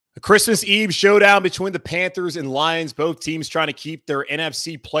Christmas Eve showdown between the Panthers and Lions. Both teams trying to keep their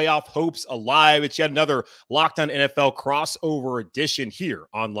NFC playoff hopes alive. It's yet another Locked On NFL crossover edition here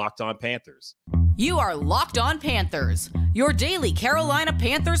on Locked On Panthers. You are Locked On Panthers, your daily Carolina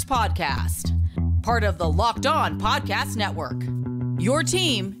Panthers podcast. Part of the Locked On Podcast Network. Your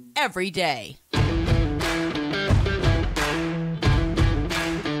team every day.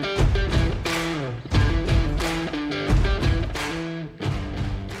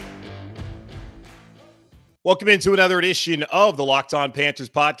 Welcome into another edition of the Locked On Panthers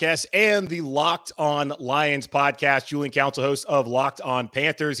podcast and the Locked On Lions podcast. Julian, council host of Locked On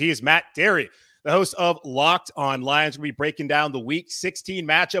Panthers. He is Matt Dery, the host of Locked On Lions. We'll be breaking down the Week 16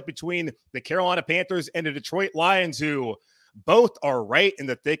 matchup between the Carolina Panthers and the Detroit Lions, who both are right in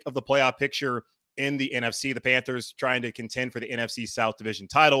the thick of the playoff picture in the NFC. The Panthers trying to contend for the NFC South division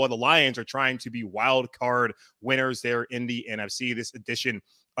title, while the Lions are trying to be wild card winners there in the NFC. This edition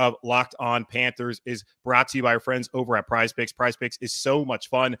of Locked On Panthers is brought to you by our friends over at PrizePicks. PrizePicks is so much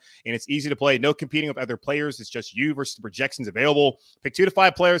fun, and it's easy to play. No competing with other players. It's just you versus the projections available. Pick 2 to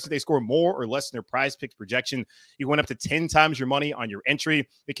 5 players. If they score more or less than their PrizePicks projection, you win up to 10 times your money on your entry.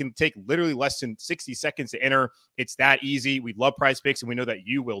 It can take literally less than 60 seconds to enter. It's that easy. We love PrizePicks, and we know that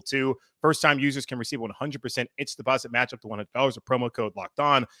you will too. First-time users can receive 100% instant deposit match up to $100 with promo code Locked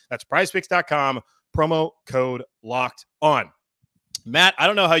On. That's PrizePicks.com, promo code Locked On. Matt, I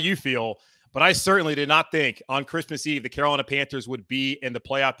don't know how you feel, but I certainly did not think on Christmas Eve the Carolina Panthers would be in the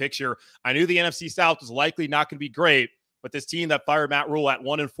playoff picture. I knew the NFC South was likely not going to be great, but this team that fired Matt Rule at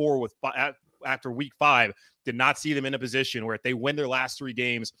 1-4 after Week 5 did not see them in a position where if they win their last 3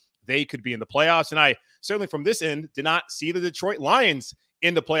 games, they could be in the playoffs. And I certainly from this end did not see the Detroit Lions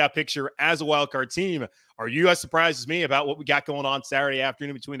in the playoff picture as a wild card team. Are you as surprised as me about what we got going on Saturday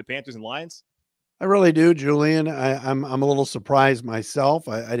afternoon between the Panthers and Lions? I really do, Julian. I'm a little surprised myself.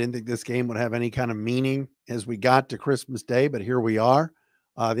 I didn't think this game would have any kind of meaning as we got to Christmas Day, but here we are.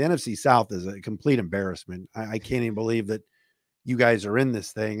 The NFC South is a complete embarrassment. I can't even believe that you guys are in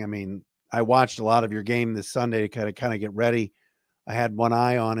this thing. I mean, I watched a lot of your game this Sunday to kind of get ready. I had one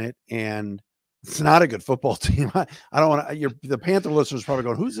eye on it, and it's not a good football team. I don't want to. The Panther listeners probably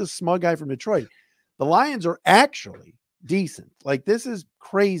going, "Who's this smug guy from Detroit?" The Lions are actually decent. Like, this is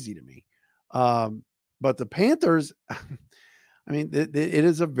crazy to me. But the Panthers, I mean, it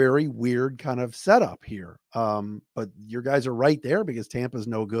is a very weird kind of setup here. But your guys are right there because Tampa's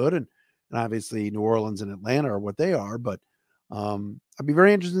no good. And obviously New Orleans and Atlanta are what they are. But I'd be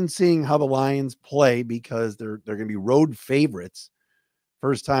very interested in seeing how the Lions play because they're going to be road favorites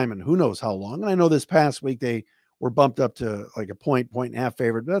first time in who knows how long. And I know this past week they were bumped up to like a point and a half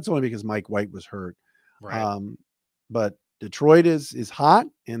favorite, but that's only because Mike White was hurt. Right. But Detroit is hot,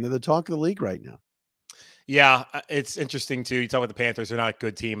 and they're the talk of the league right now. Yeah, it's interesting, too. You talk about the Panthers. They're not a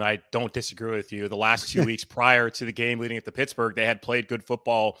good team, and I don't disagree with you. The last 2 weeks prior to the game leading up to Pittsburgh, they had played good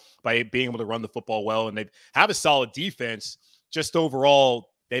football by being able to run the football well, and they have a solid defense. Just overall,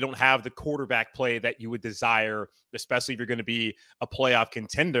 they don't have the quarterback play that you would desire, especially if you're going to be a playoff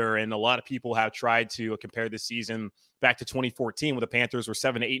contender. And a lot of people have tried to compare this season back to 2014 when the Panthers were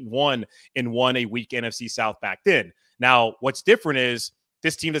 7-8-1 and won a weak NFC South back then. Now, what's different is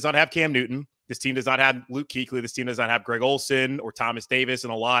this team does not have Cam Newton. This team does not have Luke Kuechly. This team does not have Greg Olsen or Thomas Davis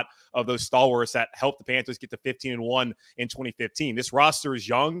and a lot of those stalwarts that helped the Panthers get to 15-1 in 2015. This roster is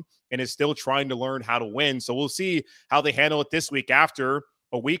young and is still trying to learn how to win. So we'll see how they handle it this week after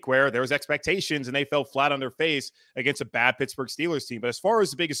a week where there was expectations and they fell flat on their face against a bad Pittsburgh Steelers team. But as far as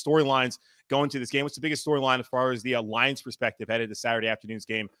the biggest storylines going to this game, what's the biggest storyline as far as the Lions perspective headed to Saturday afternoon's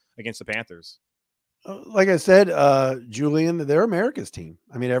game against the Panthers? Like I said, Julian, they're America's team.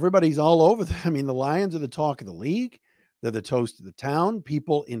 I mean, everybody's all over them. I mean, the Lions are the talk of the league. They're the toast of the town.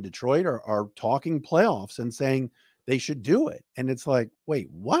 People in Detroit are talking playoffs and saying they should do it. And it's like,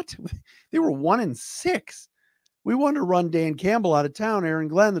 wait, what? They were 1-6. We wanted to run Dan Campbell out of town, Aaron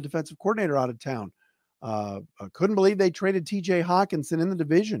Glenn, the defensive coordinator, out of town. I couldn't believe they traded TJ Hawkinson in the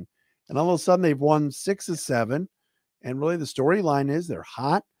division. And all of a sudden they've won 6 of 7. And really the storyline is they're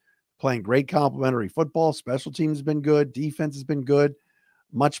hot, playing great complementary football. Special teams has been good. Defense has been good,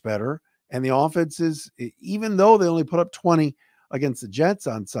 much better. And the offense is, even though they only put up 20 against the Jets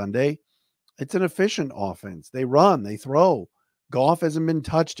on Sunday, it's an efficient offense. They run, they throw. Goff hasn't been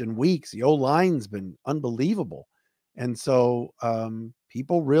touched in weeks. The O-line's been unbelievable. And so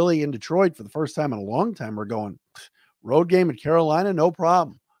people really in Detroit for the first time in a long time are going, road game at Carolina, no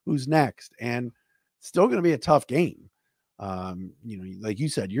problem. Who's next? And still going to be a tough game. Like you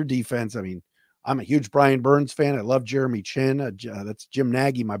said, your defense, I mean, I'm a huge Brian Burns fan. I love Jeremy Chin. That's Jim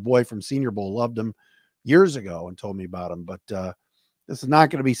Nagy, my boy from Senior Bowl. Loved him years ago and told me about him. But This is not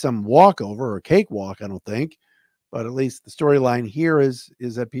going to be some walkover or cakewalk, I don't think. But at least the storyline here is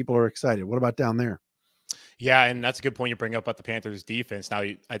that people are excited. What about down there? Yeah, and that's a good point you bring up about the Panthers defense. Now,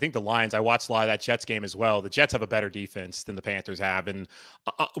 I think the Lions, I watched a lot of that Jets game as well. The Jets have a better defense than the Panthers have. And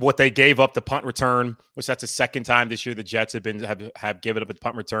what they gave up, the punt return, which that's the second time this year the Jets have given up a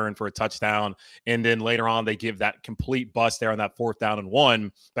punt return for a touchdown. And then later on, they give that complete bust there on that 4th down and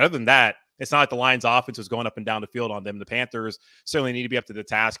 1. But other than that, it's not like the Lions offense was going up and down the field on them. The Panthers certainly need to be up to the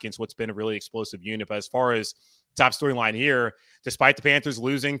task against what's been a really explosive unit. But as far as top storyline here, despite the Panthers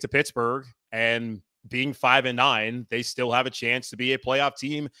losing to Pittsburgh and being 5-9, they still have a chance to be a playoff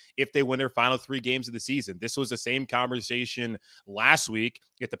team if they win their final 3 games of the season. This was the same conversation last week.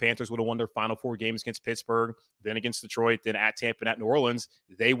 If the Panthers would have won their final 4 games against Pittsburgh, then against Detroit, then at Tampa and at New Orleans,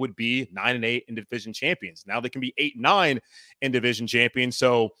 they would be 9-8 in division champions. Now they can be 8-9 in division champions.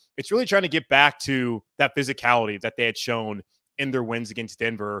 So it's really trying to get back to that physicality that they had shown in their wins against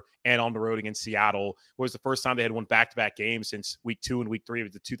Denver and on the road against Seattle. It was the first time they had won back-to-back games since week 2 and week 3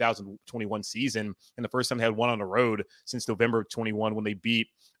 of the 2021 season, and the first time they had won on the road since November of 21 when they beat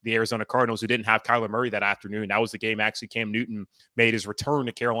the Arizona Cardinals, who didn't have Kyler Murray that afternoon. That was the game actually Cam Newton made his return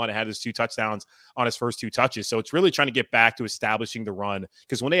to Carolina, had his 2 touchdowns on his first 2 touches. So it's really trying to get back to establishing the run,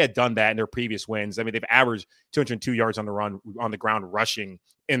 because when they had done that in their previous wins, I mean, they've averaged 202 yards on the ground rushing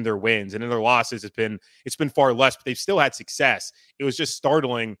in their wins, and in their losses it's been far less, but they've still had success. It was just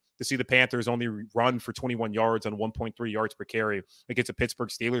startling to see the Panthers only run for 21 yards on 1.3 yards per carry against a Pittsburgh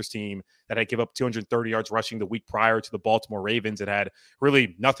Steelers team that had given up 230 yards rushing the week prior to the Baltimore Ravens that had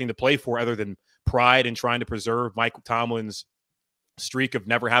really nothing to play for other than pride and trying to preserve Mike Tomlin's streak of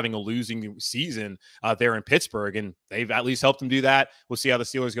never having a losing season there in Pittsburgh, and they've at least helped them do that. We'll see how the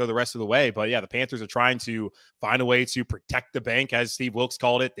Steelers go the rest of the way, but yeah, the Panthers are trying to find a way to protect the bank, as Steve Wilkes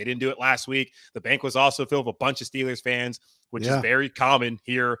called it. They didn't do it last week. The bank was also filled with a bunch of Steelers fans, which is very common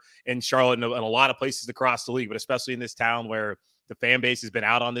here in Charlotte and a lot of places across the league, but especially in this town where the fan base has been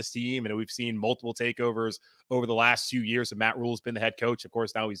out on this team, and we've seen multiple takeovers over the last few years. And Matt Rule's been the head coach. Of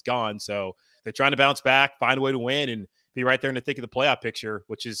course, now he's gone. So they're trying to bounce back, find a way to win, and be right there in the thick of the playoff picture,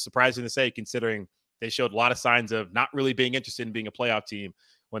 which is surprising to say considering they showed a lot of signs of not really being interested in being a playoff team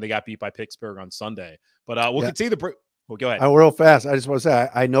when they got beat by Pittsburgh on Sunday. But we'll continue the well, go ahead. Real fast. I just want to say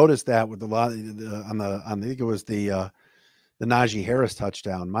I noticed that with a lot on I think it was the Najee Harris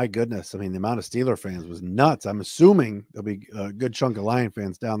touchdown. My goodness. I mean, the amount of Steeler fans was nuts. I'm assuming there'll be a good chunk of Lion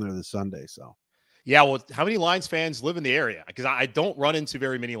fans down there this Sunday. So, yeah. Well, how many Lions fans live in the area? Because I don't run into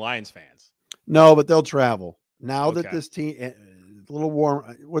very many Lions fans. No, but they'll travel. Now that this team a little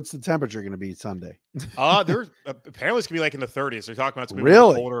warm, what's the temperature going to be Sunday? They're apparently it's going to be like in the 30s. They're talking about it's going to be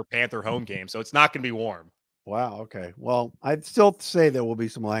a colder Panther home game, so it's not going to be warm. Wow. Okay. Well, I'd still say there will be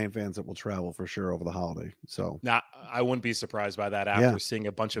some Lion fans that will travel for sure over the holiday. So now I wouldn't be surprised by that after seeing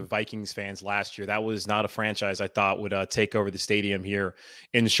a bunch of Vikings fans last year. That was not a franchise I thought would take over the stadium here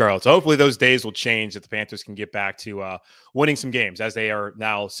in Charlotte. So hopefully those days will change, that the Panthers can get back to winning some games, as they are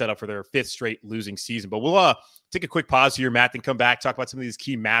now set up for their 5th straight losing season. But we'll take a quick pause here, Matt, then come back, talk about some of these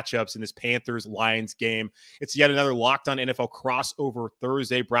key matchups in this Panthers-Lions game. It's yet another Locked On NFL crossover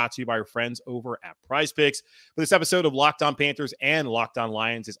Thursday, brought to you by our friends over at PrizePicks. But this episode of Locked On Panthers and Locked On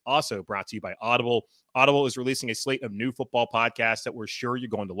Lions is also brought to you by Audible. Audible is releasing a slate of new football podcasts that we're sure you're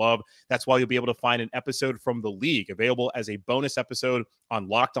going to love. That's why you'll be able to find an episode from the league available as a bonus episode on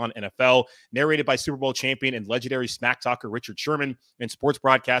Locked On NFL, narrated by Super Bowl champion and legendary smack talker Richard Sherman and sports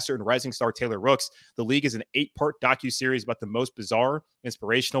broadcaster and rising star Taylor Rooks. The League is an 8-part docuseries about the most bizarre,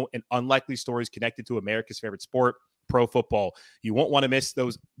 inspirational, and unlikely stories connected to America's favorite sport, pro football. You won't want to miss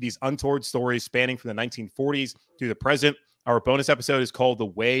these untold stories spanning from the 1940s to the present. Our bonus episode is called The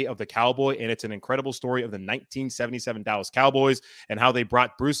Way of the Cowboy, and it's an incredible story of the 1977 Dallas Cowboys and how they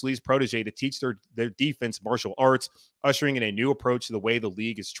brought Bruce Lee's protege to teach their defense martial arts, ushering in a new approach to the way the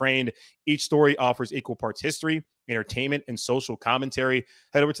league is trained. Each story offers equal parts history, entertainment, and social commentary.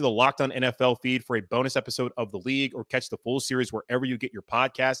 Head over to the Locked On NFL feed for a bonus episode of The League, or catch the full series wherever you get your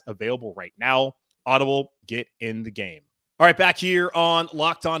podcast, available right now. Audible, get in the game. All right, back here on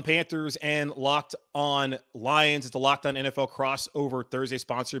Locked On Panthers and Locked On Lions. It's the Locked On NFL crossover Thursday,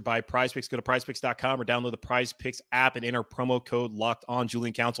 sponsored by PrizePicks. Go to PrizePicks.com or download the PrizePicks app and enter promo code Locked On.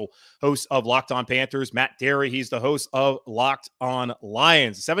 Julian Council, host of Locked On Panthers. Matt Dery, he's the host of Locked On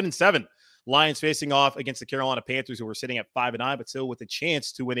Lions. 7-7 Lions facing off against the Carolina Panthers, who were sitting at 5-9, but still with a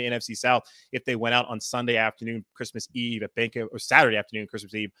chance to win the NFC South if they went out on Sunday afternoon, Christmas Eve at Saturday afternoon,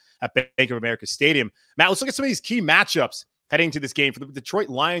 Christmas Eve at Bank of America Stadium. Matt, let's look at some of these key matchups heading to this game. From the Detroit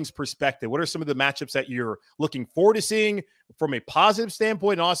Lions perspective, what are some of the matchups that you're looking forward to seeing from a positive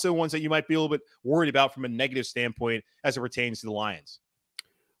standpoint, and also ones that you might be a little bit worried about from a negative standpoint as it pertains to the Lions?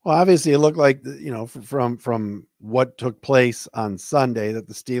 Well, obviously, it looked like from what took place on Sunday that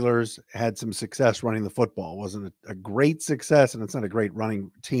the Steelers had some success running the football. It wasn't a great success, and it's not a great running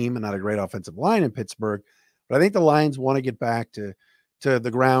team and not a great offensive line in Pittsburgh. But I think the Lions want to get back to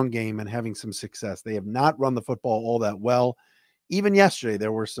the ground game and having some success. They have not run the football all that well. Even yesterday,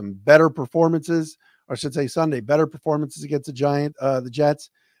 there were some better performances, or I should say Sunday, better performances against the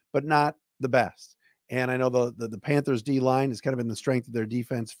Jets, but not the best. And I know the Panthers D-line has kind of been the strength of their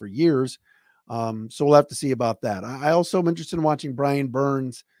defense for years. So we'll have to see about that. I also am interested in watching Brian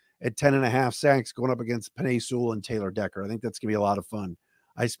Burns at 10.5 sacks going up against Penei Sewell and Taylor Decker. I think that's going to be a lot of fun.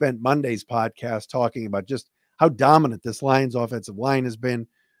 I spent Monday's podcast talking about just how dominant this Lions offensive line has been,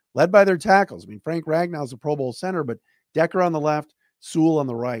 led by their tackles. I mean, Frank Ragnow's a Pro Bowl center, but Decker on the left, Sewell on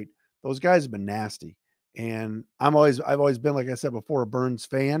the right. Those guys have been nasty. And I've always been, like I said before, a Burns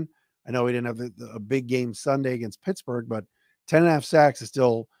fan. I know we didn't have a big game Sunday against Pittsburgh, but 10.5 sacks is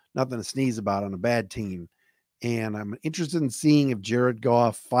still nothing to sneeze about on a bad team. And I'm interested in seeing if Jared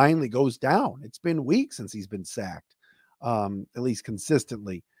Goff finally goes down. It's been weeks since he's been sacked, at least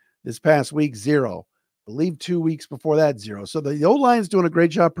consistently. This past week, 0. I believe 2 weeks before that, 0. So the O-line's doing a great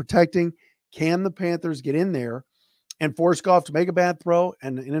job protecting. Can the Panthers get in there and force Goff to make a bad throw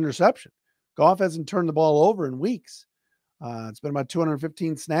and an interception? Goff hasn't turned the ball over in weeks. It's been about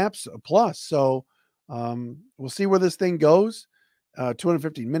 215 snaps plus. So we'll see where this thing goes.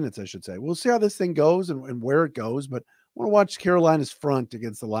 215 minutes, I should say. We'll see how this thing goes and where it goes. But I want to watch Carolina's front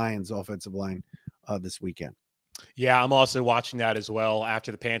against the Lions offensive line this weekend. Yeah, I'm also watching that as well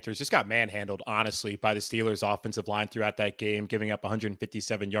after the Panthers just got manhandled, honestly, by the Steelers offensive line throughout that game, giving up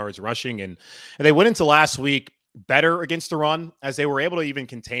 157 yards rushing. And they went into last week better against the run, as they were able to even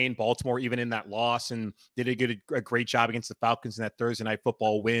contain Baltimore even in that loss, and did a great job against the Falcons in that Thursday night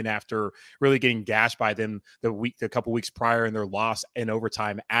football win after really getting gashed by them a couple weeks prior in their loss in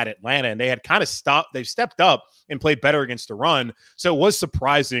overtime at Atlanta. And they had kind of stepped up and played better against the run. So it was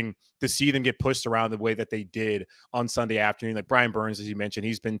surprising to see them get pushed around the way that they did on Sunday afternoon. Like Brian Burns, as you mentioned,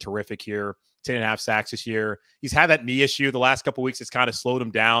 he's been terrific here. 10.5 sacks this year. He's had that knee issue the last couple of weeks. It's kind of slowed him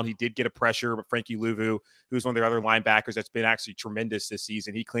down. He did get a pressure, but Frankie Louvu, who's one of their other linebackers that's been actually tremendous this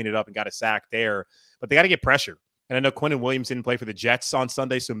season, he cleaned it up and got a sack there. But they got to get pressure. And I know Quentin Williams didn't play for the Jets on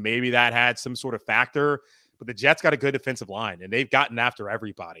Sunday, so maybe that had some sort of factor. But the Jets got a good defensive line, and they've gotten after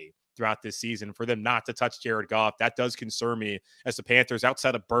everybody throughout this season. For them not to touch Jared Goff, that does concern me, as the Panthers,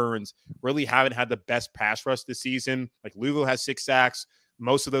 outside of Burns, really haven't had the best pass rush this season. Like Louvu has 6 sacks.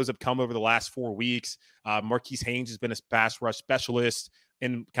 Most of those have come over the last 4 weeks. Marquise Haynes has been a pass rush specialist,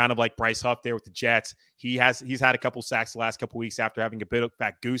 and kind of like Bryce Huff there with the Jets. He's had a couple sacks the last couple weeks after having a bit of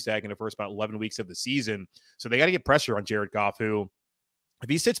fat goose egg in the first about 11 weeks of the season. So they got to get pressure on Jared Goff, who, if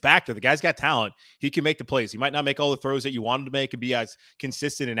he sits back there, the guy's got talent. He can make the plays. He might not make all the throws that you want him to make and be as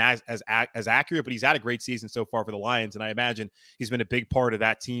consistent and as accurate, but he's had a great season so far for the Lions. And I imagine he's been a big part of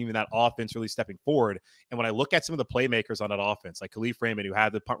that team and that offense really stepping forward. And when I look at some of the playmakers on that offense, like Khalif Raymond, who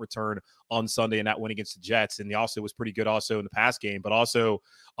had the punt return on Sunday in that win against the Jets, and he also was pretty good also in the pass game, but also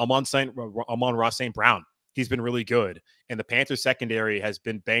Amon-Ra St. Brown. He's been really good. And the Panthers secondary has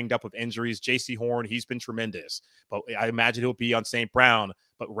been banged up with injuries. J.C. Horn, he's been tremendous. But I imagine he'll be on St. Brown.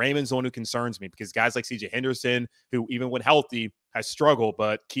 But Raymond's the one who concerns me, because guys like C.J. Henderson, who even when healthy has struggled,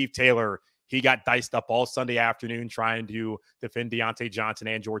 but Keith Taylor, he got diced up all Sunday afternoon trying to defend Deontay Johnson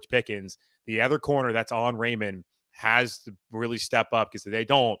and George Pickens. The other corner that's on Raymond has to really step up, because if they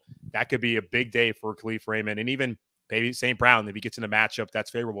don't, that could be a big day for Khalif Raymond. And even maybe St. Brown, if he gets in a matchup that's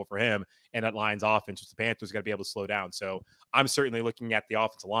favorable for him and that Lions offense, which the Panthers got to be able to slow down. So I'm certainly looking at the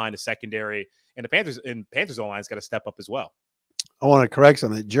offensive line, the secondary, and the Panthers O-line's got to step up as well. I want to correct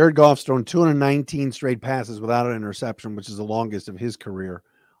something. Jared Goff's thrown 219 straight passes without an interception, which is the longest of his career,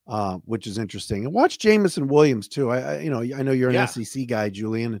 which is interesting. And watch Jamison Williams too. I know you're an SEC guy,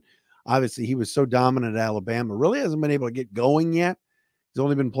 Julian. Obviously, he was so dominant at Alabama. Really hasn't been able to get going yet. He's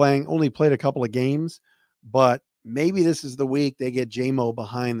only played a couple of games, but maybe this is the week they get J-Mo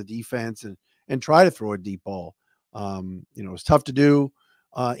behind the defense and try to throw a deep ball. It's tough to do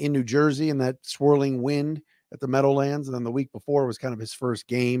in New Jersey in that swirling wind at the Meadowlands. And then the week before was kind of his first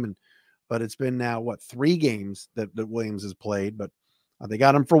game. But it's been now, 3 games that Williams has played. But they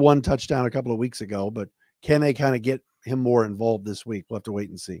got him for 1 touchdown a couple of weeks ago. But can they kind of get him more involved this week? We'll have to wait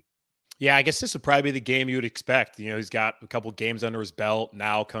and see. Yeah, I guess this would probably be the game you would expect. He's got a couple games under his belt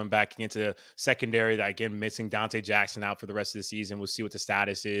now, coming back into secondary. That, again, missing Dante Jackson out for the rest of the season. We'll see what the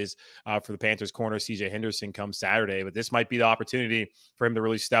status is for the Panthers corner. C.J. Henderson comes Saturday, but this might be the opportunity for him to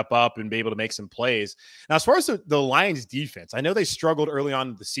really step up and be able to make some plays. Now, as far as the Lions defense, I know they struggled early on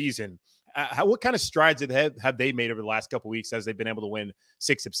in the season. What kind of strides have they made over the last couple of weeks as they've been able to win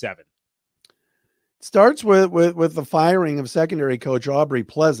 6 of 7? Starts with the firing of secondary coach Aubrey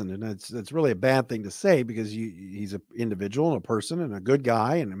Pleasant, and it's really a bad thing to say because he's an individual and a person and a good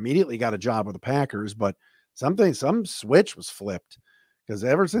guy, and immediately got a job with the Packers. But some switch was flipped, because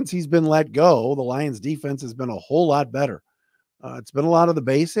ever since he's been let go, the Lions defense has been a whole lot better. It's been a lot of the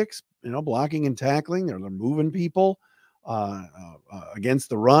basics, blocking and tackling. They're moving people against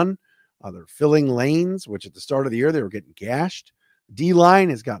the run. They're filling lanes, which at the start of the year they were getting gashed. D-line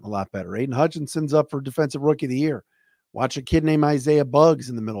has gotten a lot better. Aiden Hutchinson's up for Defensive Rookie of the Year. Watch a kid named Isaiah Buggs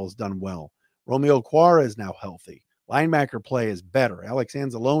in the middle has done well. Romeo Quara is now healthy. Linebacker play is better. Alex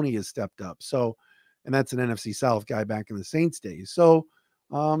Anzalone has stepped up. So, and that's an NFC South guy back in the Saints days. So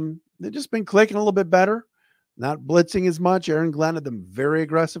they've just been clicking a little bit better, not blitzing as much. Aaron Glenn had them very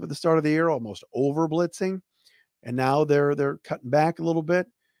aggressive at the start of the year, almost over blitzing. And now they're cutting back a little bit,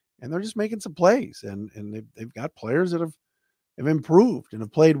 and they're just making some plays. And they've got players that have improved and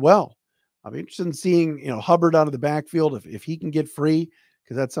have played well. I'll be interested in seeing, Hubbard out of the backfield if he can get free,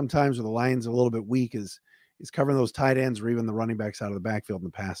 because that's sometimes where the Lions are a little bit weak is covering those tight ends or even the running backs out of the backfield in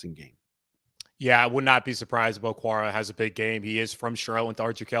the passing game. Yeah, I would not be surprised if Okwara has a big game. He is from Charlotte, went to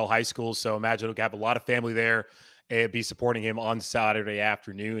Archer Kell High School, so imagine he'll have a lot of family there and be supporting him on Saturday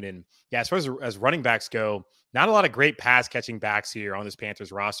afternoon. And yeah, as far as running backs go, not a lot of great pass catching backs here on this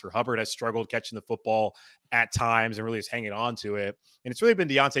Panthers roster. Hubbard has struggled catching the football at times and really is hanging on to it. And it's really been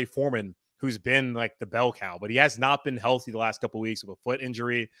Deontay Foreman who's been like the bell cow, but he has not been healthy the last couple of weeks with a foot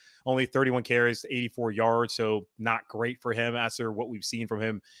injury, only 31 carries, 84 yards. So not great for him after what we've seen from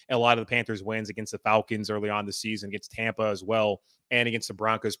him. And a lot of the Panthers wins against the Falcons early on this season, against Tampa as well, and against the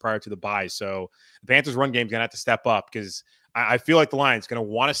Broncos prior to the bye. So the Panthers run game is going to have to step up, because I feel like the Lions going to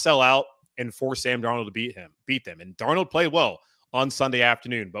want to sell out and force Sam Darnold to beat them. And Darnold played well on Sunday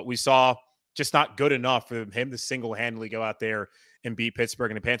afternoon, but we saw just not good enough for him to single-handedly go out there and beat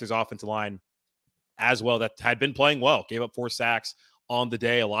Pittsburgh. And the Panthers offensive line as well that had been playing well, gave up 4 sacks on the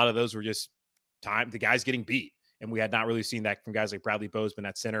day. A lot of those were just the guys getting beat. And we had not really seen that from guys like Bradley Bozeman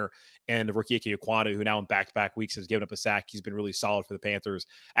at center, and the rookie Ike Ekwonu, who now in back-to-back weeks has given up a sack. He's been really solid for the Panthers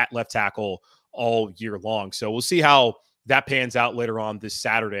at left tackle all year long. So we'll see how that pans out later on this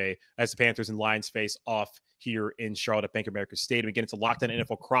Saturday as the Panthers and Lions face off here in Charlotte at Bank of America Stadium. Again, it's a Locked On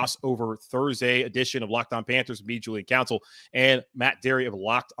NFL crossover Thursday edition of Locked On Panthers with me, Julian Council, and Matt Dery of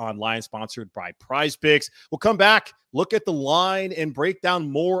Locked On Lions, sponsored by PrizePicks. We'll come back, look at the line, and break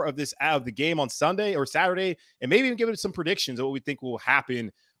down more of the game on Sunday or Saturday, and maybe even give it some predictions of what we think will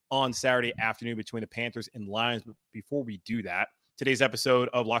happen on Saturday afternoon between the Panthers and Lions. But before we do that, today's episode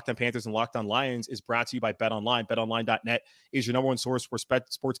of Locked On Panthers and Locked On Lions is brought to you by BetOnline. BetOnline.net is your number one source for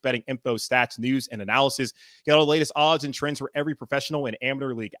sports betting info, stats, news, and analysis. Get all the latest odds and trends for every professional and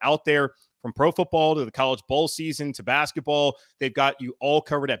amateur league out there. From pro football to the college bowl season to basketball, they've got you all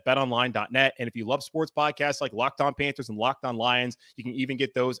covered at BetOnline.net. And if you love sports podcasts like Locked On Panthers and Locked On Lions, you can even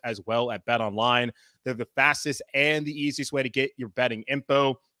get those as well at BetOnline. They're the fastest and the easiest way to get your betting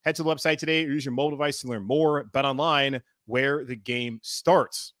info. Head to the website today or use your mobile device to learn more. BetOnline, where the game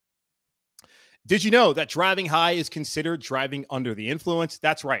starts. Did you know that driving high is considered driving under the influence?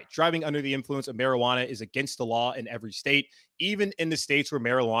 That's right. Driving under the influence of marijuana is against the law in every state, even in the states where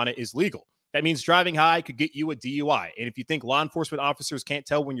marijuana is legal. That means driving high could get you a DUI. And if you think law enforcement officers can't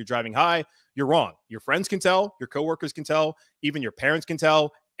tell when you're driving high, you're wrong. Your friends can tell, your coworkers can tell, even your parents can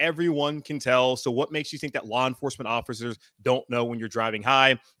tell. Everyone can tell. So what makes you think that law enforcement officers don't know when you're driving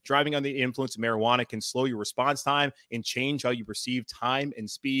high? Driving under the influence of marijuana can slow your response time and change how you perceive time and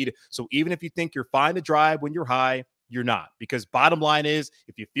speed. So even if you think you're fine to drive when you're high, you're not. Because bottom line is,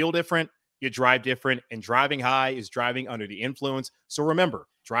 if you feel different, you drive different, and driving high is driving under the influence. So remember,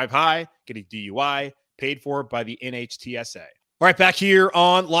 drive high, get a DUI, paid for by the NHTSA. All right, back here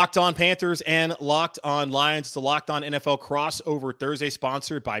on Locked On Panthers and Locked On Lions. It's the Locked On NFL crossover Thursday,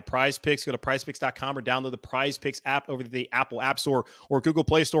 sponsored by PrizePicks. Go to PrizePicks.com or download the PrizePicks app over the Apple App Store or Google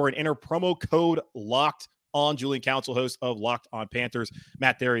Play Store and enter promo code Locked On. Julian Council, host of Locked On Panthers.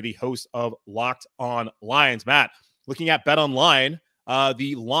 Matt Dery, the host of Locked On Lions. Matt, looking at BetOnline,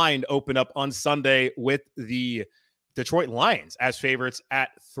 the line opened up on Sunday with the Detroit Lions as favorites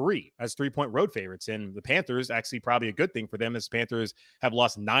at 3, as 3-point road favorites. And the Panthers, actually probably a good thing for them, as the Panthers have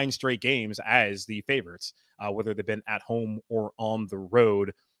lost 9 straight games as the favorites, whether they've been at home or on the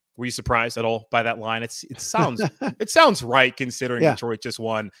road. Were you surprised at all by that line? It sounds it sounds right, considering Detroit just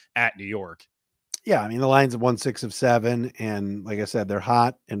won at New York. Yeah, I mean, the Lions have won 6 of 7, and like I said, they're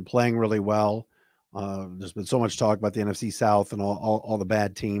hot and playing really well. There's been so much talk about the NFC South and all the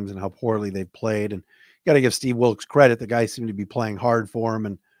bad teams and how poorly they've played, and got to give Steve Wilkes credit. The guys seem to be playing hard for him,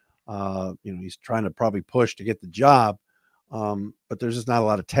 and He's trying to probably push to get the job. But there's just not a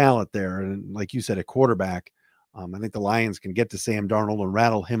lot of talent there. And like you said, a quarterback, I think the Lions can get to Sam Darnold and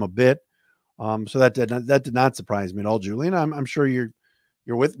rattle him a bit. So that did not surprise me at all, Julian. I'm sure you're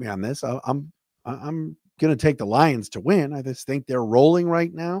with me on this. I'm going to take the Lions to win. I just think they're rolling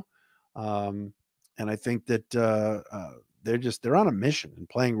right now. And I think that they're on a mission and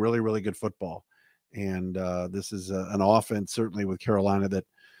playing really, really good football. And this is an offense, certainly with Carolina, that,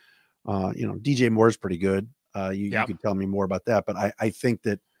 DJ Moore's pretty good. You could tell me more about that, but I think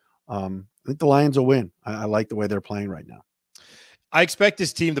that I think the Lions will win. I like the way they're playing right now. I expect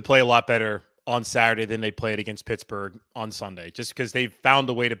this team to play a lot better on Saturday than they played against Pittsburgh on Sunday, just because they've found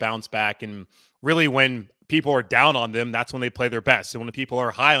a way to bounce back. And really, when people are down on them, that's when they play their best. And when people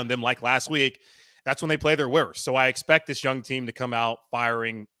are high on them, like last week, that's when they play their worst. So I expect this young team to come out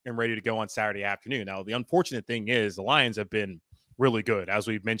firing and ready to go on Saturday afternoon. Now, the unfortunate thing is the Lions have been really good, as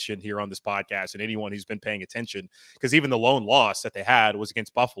we've mentioned here on this podcast, and anyone who's been paying attention, because even the lone loss that they had was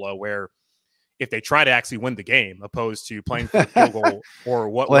against Buffalo, where if they try to actually win the game, opposed to playing for the field goal or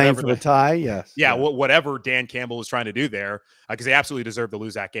whatever for the tie, yes, whatever Dan Campbell was trying to do there, because they absolutely deserved to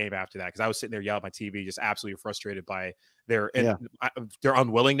lose that game after that. Because I was sitting there yelling at my TV, just absolutely frustrated by their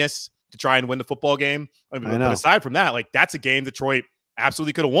unwillingness to try and win the football game. But aside from that, like, that's a game Detroit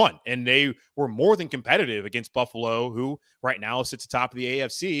absolutely could have won, and they were more than competitive against Buffalo, who right now sits atop of the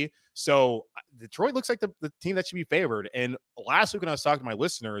AFC. So Detroit looks like the team that should be favored. And last week when I was talking to my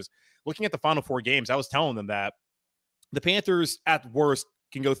listeners, looking at the final four games, I was telling them that the Panthers at worst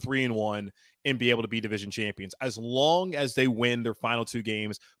can go 3-1 and be able to be division champions as long as they win their final two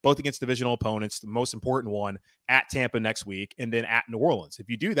games, both against divisional opponents, the most important one at Tampa next week and then at New Orleans. If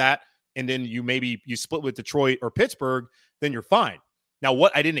you do that, and then you split with Detroit or Pittsburgh, then you're fine. Now,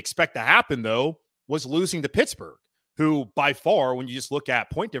 what I didn't expect to happen, though, was losing to Pittsburgh, who by far, when you just look at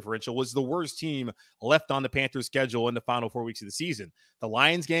point differential, was the worst team left on the Panthers' schedule in the final 4 weeks of the season. The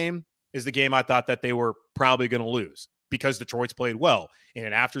Lions game is the game I thought that they were probably going to lose because Detroit's played well.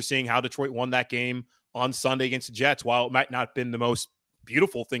 And after seeing how Detroit won that game on Sunday against the Jets, while it might not have been the most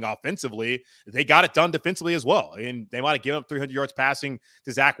beautiful thing offensively, they got it done defensively as well. And they might have given up 300 yards passing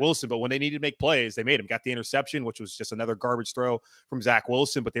to Zach Wilson, but when they needed to make plays, they made them. Got the interception, which was just another garbage throw from Zach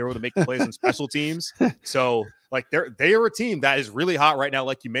Wilson, but they were able to make the plays on special teams. So, like, they are a team that is really hot right now,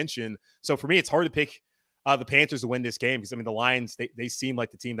 like you mentioned. So for me, it's hard to pick the Panthers to win this game because, I mean, the Lions, they seem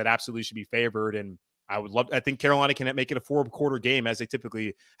like the team that absolutely should be favored. And I think Carolina can make it a 4-quarter game as they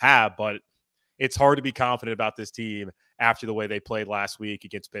typically have, but it's hard to be confident about this team after the way they played last week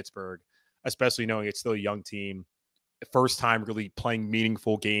against Pittsburgh, especially knowing it's still a young team. First time really playing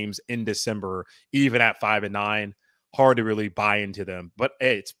meaningful games in December, even at 5-9. Hard to really buy into them. But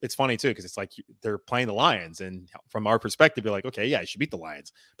hey, it's funny too, because it's like they're playing the Lions. And from our perspective, you're like, okay, yeah, you should beat the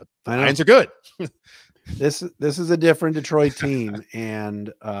Lions. But the Lions are good. This is a different Detroit team.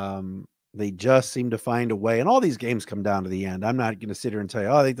 And they just seem to find a way. And all these games come down to the end. I'm not going to sit here and tell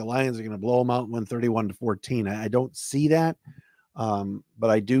you, I think the Lions are going to blow them out and win 31-14. I don't see that. But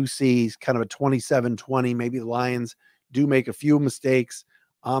I do see kind of a 27-20. Maybe the Lions do make a few mistakes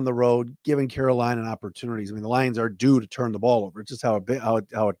on the road, giving Carolina opportunities. I mean, the Lions are due to turn the ball over. It's just how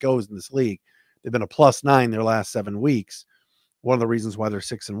it goes in this league. They've been a +9 their last 7 weeks. One of the reasons why they're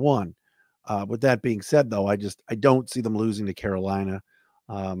 6-1. With that being said, though, I don't see them losing to Carolina.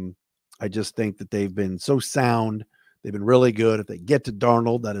 I just think that they've been so sound. They've been really good. If they get to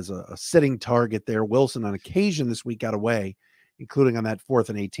Darnold, that is a sitting target there. Wilson on occasion this week got away, including on that 4th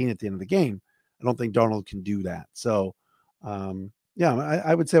and 18 at the end of the game. I don't think Darnold can do that. So,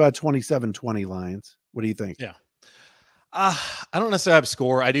 I would say about 27-20 Lions. What do you think? Yeah. I don't necessarily have a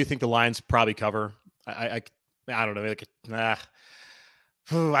score. I do think the Lions probably cover. I don't know.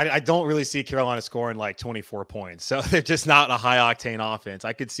 I don't really see Carolina scoring like 24 points. So they're just not a high octane offense.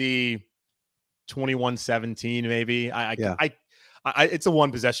 I could see 21-17 maybe. It's a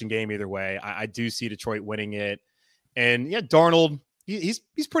one possession game either way. I do see Detroit winning it. And yeah, Darnold, he's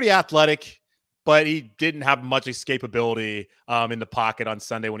pretty athletic, but he didn't have much escapability in the pocket on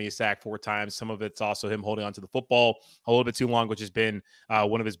Sunday when he was sacked 4 times. Some of it's also him holding onto the football a little bit too long, which has been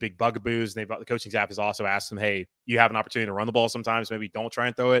one of his big bugaboos. And the coaching staff has also asked him, hey, you have an opportunity to run the ball sometimes. Maybe don't try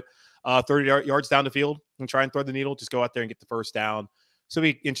and throw it 30 yards down the field and try and throw the needle. Just go out there and get the first down. So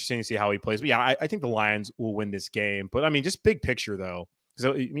it'll be interesting to see how he plays. But yeah, I think the Lions will win this game. But I mean, just big picture though,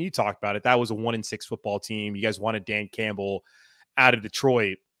 because I mean, you talked about it. That was a 1-6 football team. You guys wanted Dan Campbell out of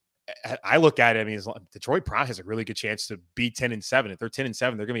Detroit. I look at it, I mean, Detroit probably has a really good chance to be 10-7. If they're 10-7,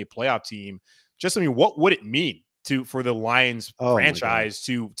 they're going to be a playoff team. Just, I mean, what would it mean for the Lions franchise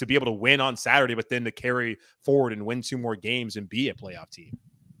to be able to win on Saturday, but then to carry forward and win 2 more games and be a playoff team?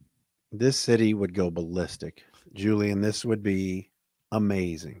 This city would go ballistic. Julian, this would be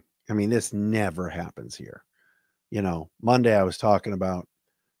amazing. I mean, this never happens here. Monday I was talking about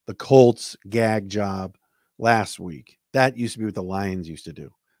the Colts gag job last week. That used to be what the Lions used to do.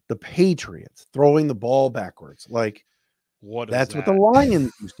 The Patriots throwing the ball backwards. Like, that's what the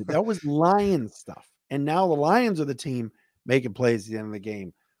Lions used to do. That was Lions stuff. And now the Lions are the team making plays at the end of the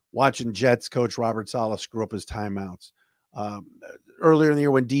game. Watching Jets coach Robert Saleh screw up his timeouts. Earlier in the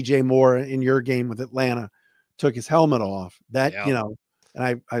year when DJ Moore in your game with Atlanta took his helmet off, and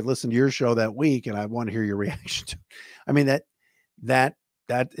I listened to your show that week and I want to hear your reaction to it. I mean, that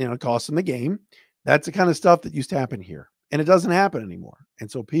cost them the game. That's the kind of stuff that used to happen here, and it doesn't happen anymore.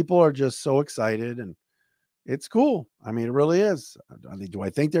 And so people are just so excited, and it's cool. I mean, it really is. Do I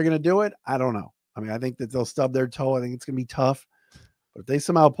think they're going to do it? I don't know. I mean, I think that they'll stub their toe. I think it's going to be tough. But if they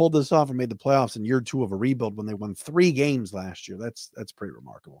somehow pulled this off and made the playoffs in year 2 of a rebuild when they won 3 games last year, that's pretty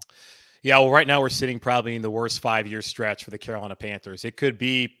remarkable. Yeah, well, right now we're sitting probably in the worst 5-year stretch for the Carolina Panthers. It could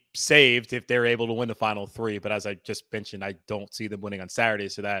be saved if they're able to win the final 3, but as I just mentioned, I don't see them winning on Saturday,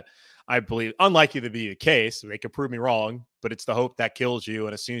 so that I believe unlikely to be the case. They could prove me wrong, but it's the hope that kills you,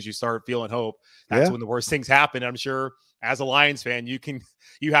 and as soon as you start feeling hope, that's when the worst things happen. I'm sure as a Lions fan,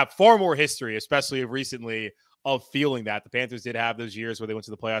 you have far more history, especially recently, of feeling that. The Panthers did have those years where they went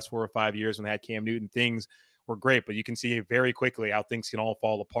to the playoffs 4 or 5 years when they had Cam Newton. Things were great, but you can see very quickly how things can all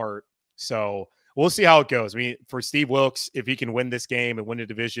fall apart. So we'll see how it goes. I mean, for Steve Wilkes, if he can win this game and win the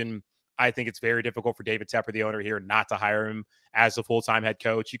division, I think it's very difficult for David Tepper, the owner here, not to hire him as a full-time head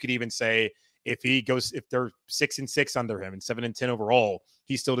coach. You could even say if they're 6-6 under him and 7-10 overall,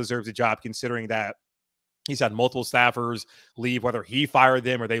 he still deserves a job, considering that he's had multiple staffers leave, whether he fired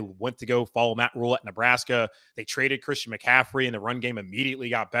them or they went to go follow Matt Rule at Nebraska. They traded Christian McCaffrey, and the run game immediately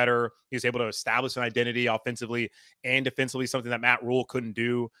got better. He was able to establish an identity offensively and defensively, something that Matt Rule couldn't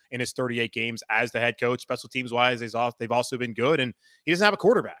do in his 38 games as the head coach. Special teams-wise, they've also been good, and he doesn't have a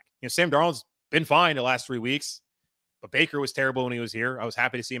quarterback. Sam Darnold's been fine the last 3 weeks, but Baker was terrible when he was here. I was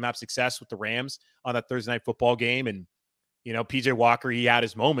happy to see him have success with the Rams on that Thursday night football game, and PJ Walker, he had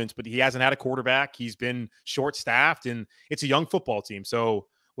his moments, but he hasn't had a quarterback. He's been short-staffed, and it's a young football team. So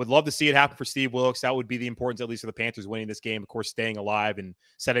would love to see it happen for Steve Wilkes. That would be the importance, at least for the Panthers, winning this game. Of course, staying alive and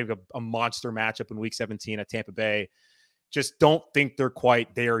setting a monster matchup in Week 17 at Tampa Bay. Just don't think they're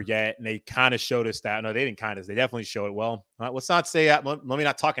quite there yet, and they kind of showed us that. No, they didn't kind of. They definitely showed it. Well, let's not say that. Let me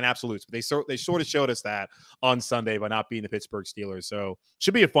not talk in absolutes, but they sort of showed us that on Sunday by not beating the Pittsburgh Steelers. So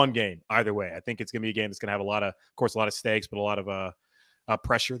should be a fun game either way. I think it's going to be a game that's going to have a lot of stakes, but a lot of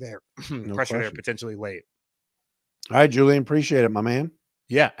pressure there. There potentially late. All right, Julian, appreciate it, my man.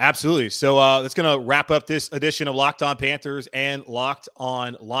 Yeah, absolutely. So that's going to wrap up this edition of Locked On Panthers and Locked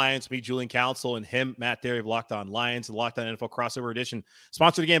On Lions. Me, Julian Council, and him, Matt Dery of Locked On Lions, the Locked On NFL Crossover Edition.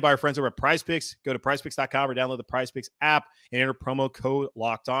 Sponsored again by our friends over at PrizePicks. Go to PrizePicks.com or download the PrizePicks app and enter promo code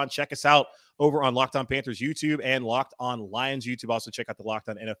Locked On. Check us out over on Locked On Panthers YouTube and Locked On Lions YouTube. Also check out the Locked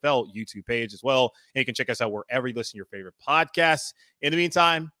On NFL YouTube page as well. And you can check us out wherever you listen to your favorite podcasts. In the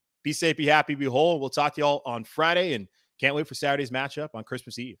meantime, be safe, be happy, be whole. We'll talk to you all on Friday, and can't wait for Saturday's matchup on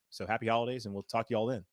Christmas Eve. So happy holidays, and we'll talk to you all then.